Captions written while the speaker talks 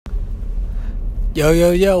Yo,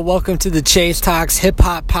 yo, yo, welcome to the Chase Talks Hip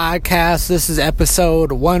Hop Podcast. This is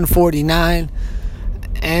episode 149.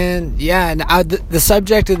 And the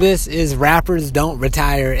subject of this is rappers don't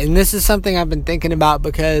retire. And this is something I've been thinking about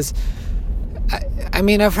because,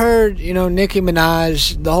 I've heard, Nicki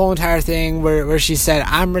Minaj, the whole entire thing where she said,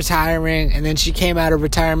 I'm retiring. And then she came out of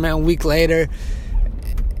retirement a week later.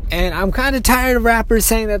 And I'm kind of tired of rappers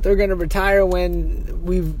saying that they're going to retire when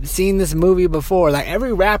we've seen this movie before. Like,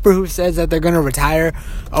 every rapper who says that they're going to retire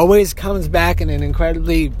always comes back in an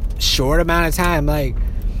incredibly short amount of time. Like,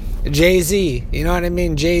 Jay-Z, you know what I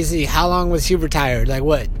mean? Jay-Z, how long was he retired? Like,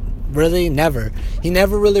 what? Really? Never. He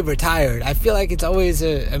never really retired. I feel like it's always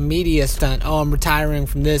a media stunt. Oh, I'm retiring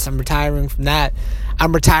from this. I'm retiring from that.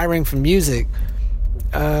 I'm retiring from music.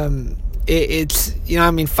 Fighters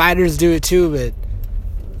do it too, but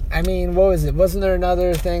what was it? Wasn't there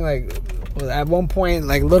another thing? Like, at one point,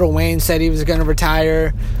 like, Lil Wayne said he was going to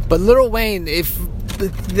retire. But Lil Wayne,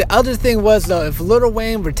 the other thing was, though, if Lil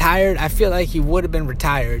Wayne retired, I feel like he would have been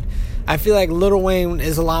retired. I feel like Lil Wayne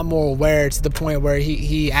is a lot more aware to the point where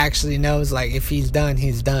he actually knows, like, if he's done,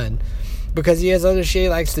 he's done. Because he has other shit he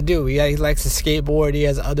likes to do. He likes to skateboard. He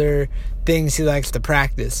has other things he likes to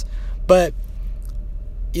practice. But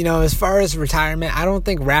as far as retirement, I don't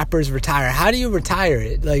think rappers retire. How do you retire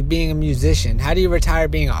it? Like, being a musician. How do you retire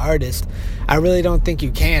being an artist? I really don't think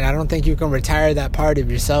you can. I don't think you can retire that part of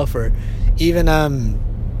yourself. Or even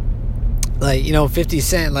 50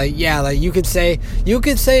 Cent. You could say,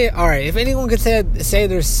 all right, if anyone could say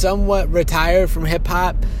they're somewhat retired from hip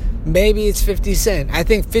hop, maybe it's 50 Cent. I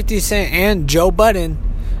think 50 Cent and Joe Budden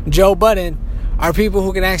are people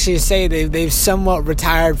who can actually say they've somewhat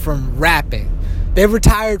retired from rapping. They've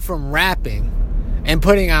retired from rapping and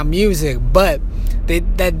putting out music, but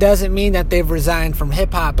that doesn't mean that they've resigned from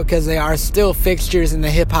hip-hop, because they are still fixtures in the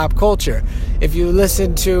hip-hop culture. If you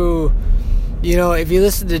listen to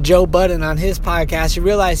Joe Budden on his podcast, you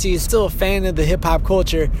realize he's still a fan of the hip-hop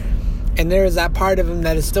culture, and there is that part of him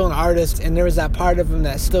that is still an artist, and there is that part of him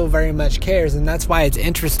that still very much cares, and that's why it's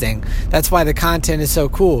interesting. That's why the content is so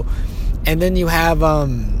cool. And then you have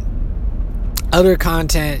other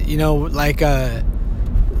content, like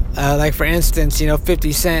for instance,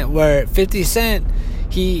 50 Cent, where 50 Cent,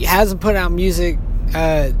 he hasn't put out music in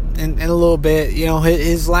a little bit.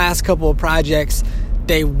 His last couple of projects,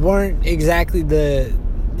 they weren't exactly they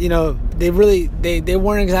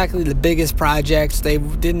weren't exactly the biggest projects. They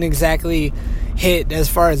didn't exactly hit as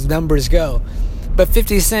far as numbers go. But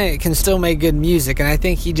 50 Cent can still make good music, and I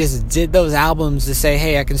think he just did those albums to say,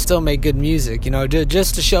 hey, I can still make good music,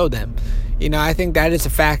 just to show them. I think that is a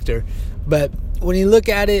factor. But when you look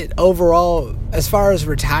at it overall, as far as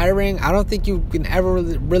retiring, I don't think you can ever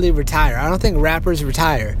really retire. I don't think rappers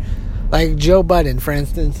retire. Like Joe Budden, for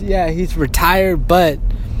instance. Yeah, he's retired, but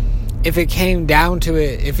if it came down to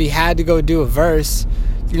it, if he had to go do a verse,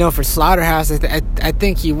 for Slaughterhouse, I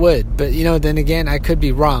think he would. But, then again, I could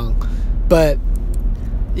be wrong. But,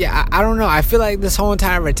 yeah, I don't know. I feel like this whole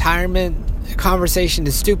entire retirement conversation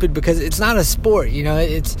is stupid because it's not a sport,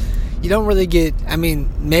 it's... You don't really get,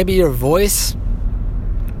 maybe your voice,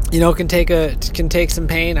 can take some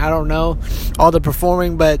pain. I don't know. All the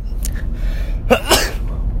performing, but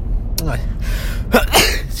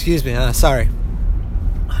excuse me. Sorry.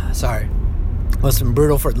 Must have been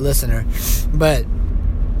brutal for the listener. But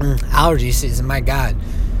allergy season, my God.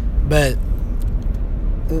 But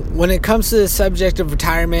when it comes to the subject of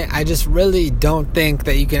retirement, I just really don't think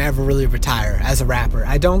that you can ever really retire as a rapper.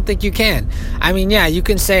 I don't think you can. You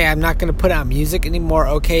can say, I'm not going to put out music anymore,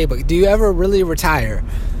 okay, but do you ever really retire?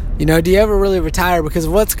 Do you ever really retire? Because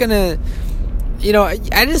what's going to...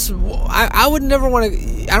 I would never want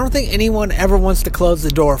to... I don't think anyone ever wants to close the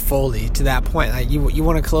door fully to that point. Like, you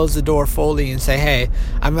want to close the door fully and say, hey,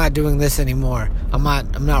 I'm not doing this anymore. I'm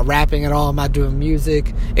not rapping at all. I'm not doing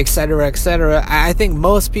music, etc., etc. I think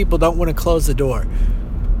most people don't want to close the door,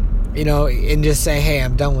 and just say, hey,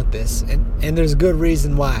 I'm done with this. And there's good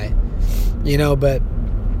reason why, but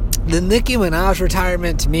the Nicki Minaj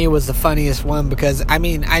retirement to me was the funniest one because, I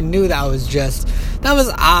knew that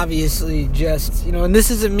was obviously just, and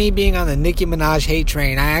this isn't me being on the Nicki Minaj hate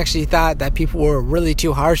train. I actually thought that people were really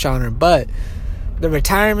too harsh on her, but the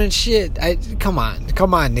retirement shit, come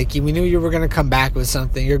on, Nicki. We knew you were going to come back with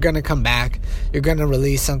something. You're going to come back. You're going to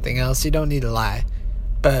release something else. You don't need to lie.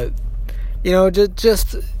 But,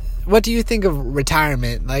 just what do you think of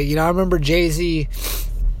retirement? Like, I remember Jay-Z...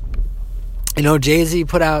 Jay-Z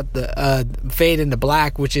put out the Fade into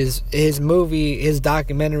Black, which is his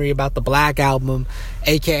documentary about the Black Album,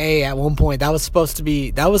 aka at one point that was supposed to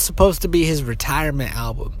be his retirement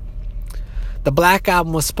album. The Black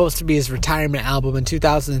Album was supposed to be his retirement album in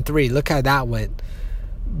 2003. Look how that went.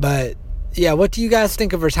 But yeah, what do you guys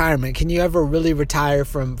think of retirement? Can you ever really retire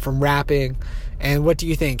from rapping? And what do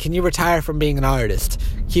you think? Can you retire from being an artist?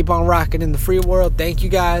 Keep on rocking in the free world. Thank you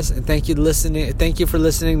guys, and thank you for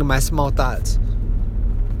listening to my small thoughts.